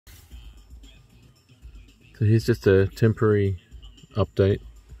So here's just a temporary update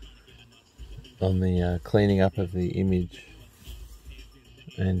on the cleaning up of the image,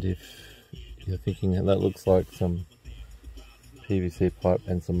 and if you're thinking that looks like some PVC pipe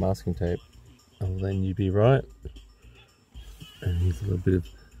and some masking tape, well, then you'd be right. And here's a little bit of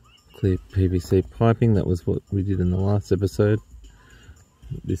clear PVC piping. That was what we did in the last episode.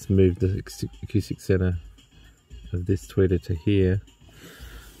 This moved the acoustic center of this tweeter to here,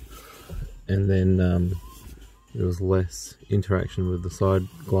 and then there was less interaction with the side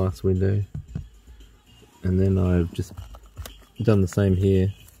glass window. And then I've just done the same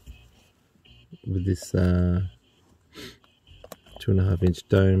here with this 2.5 inch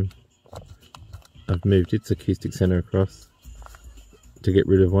dome. I've moved its acoustic center across to get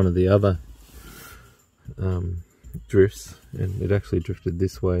rid of one of the other drifts, and it actually drifted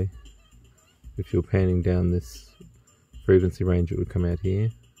this way. If you're panning down this frequency range, it would come out here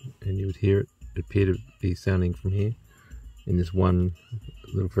and you would hear it appear to be sounding from here in this one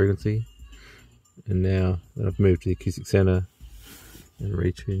little frequency. And now that I've moved to the acoustic center and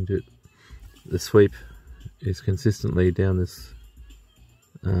retuned it, the sweep is consistently down this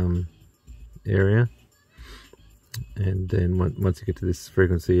area, and then once you get to this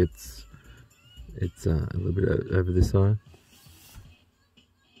frequency, it's a little bit over this side.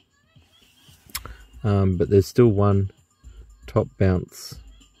 But there's still one top bounce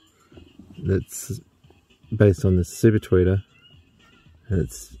that's based on this super tweeter, and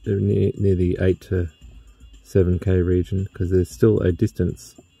it's near the 8 to 7k region, because there's still a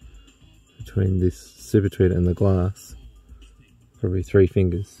distance between this super tweeter and the glass, probably 3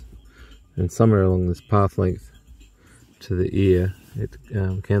 fingers, and somewhere along this path length to the ear it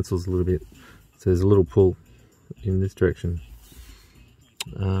cancels a little bit, so there's a little pull in this direction.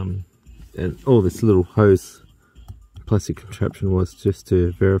 And all this little hose plastic contraption was just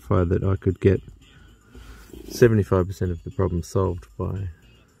to verify that I could get 75% of the problem solved by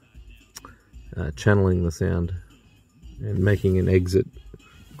channeling the sound and making an exit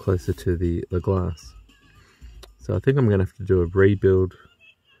closer to the glass. So I think I'm going to have to do a rebuild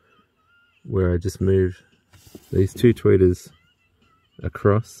where I just move these 2 tweeters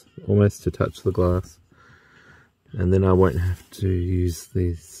across almost to touch the glass, and then I won't have to use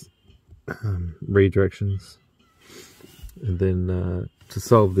these redirections. And then to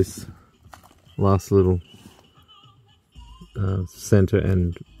solve this last little center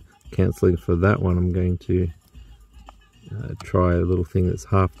and cancelling for that one, I'm going to try a little thing that's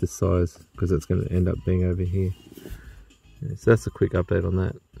half this size, because it's going to end up being over here. So that's a quick update on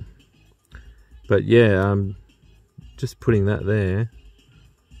that. But yeah, I'm just putting that there.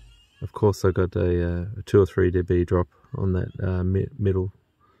 Of course, I got a 2 or 3 dB drop on that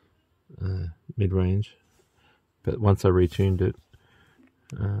mid-range. But once I retuned it,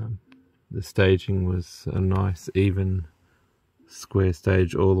 the staging was a nice even square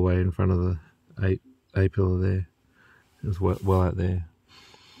stage all the way in front of the A pillar there. It was well out there.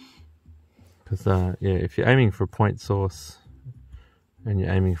 Because yeah, if you're aiming for a point source and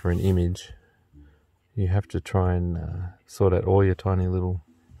you're aiming for an image, you have to try and sort out all your tiny little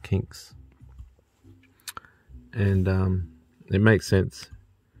kinks. And it makes sense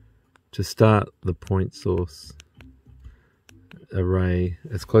to start the point source array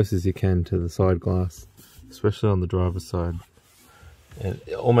as close as you can to the side glass, especially on the driver's side, and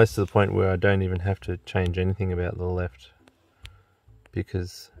almost to the point where I don't even have to change anything about the left,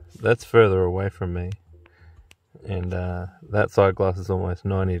 because that's further away from me, and that side glass is almost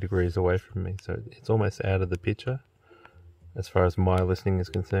 90 degrees away from me, so it's almost out of the picture as far as my listening is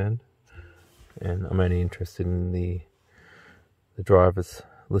concerned, and I'm only interested in the driver's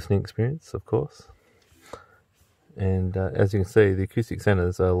listening experience, of course. And as you can see, the acoustic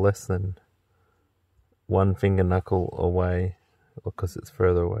centers are less than 1 finger knuckle away, because it's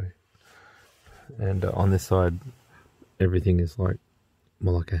further away. And on this side, everything is like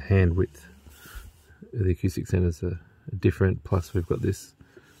more like a hand width. The acoustic centers are different. Plus, we've got this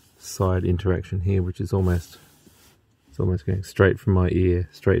side interaction here, which is almost going straight from my ear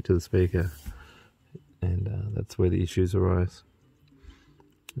straight to the speaker, and that's where the issues arise.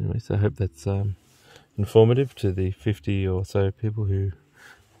 Anyway, so I hope that's informative to the 50 or so people who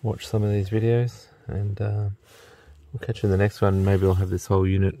watch some of these videos, and we'll catch you in the next one. Maybe I'll have this whole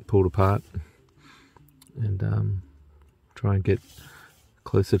unit pulled apart and try and get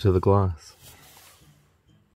closer to the glass.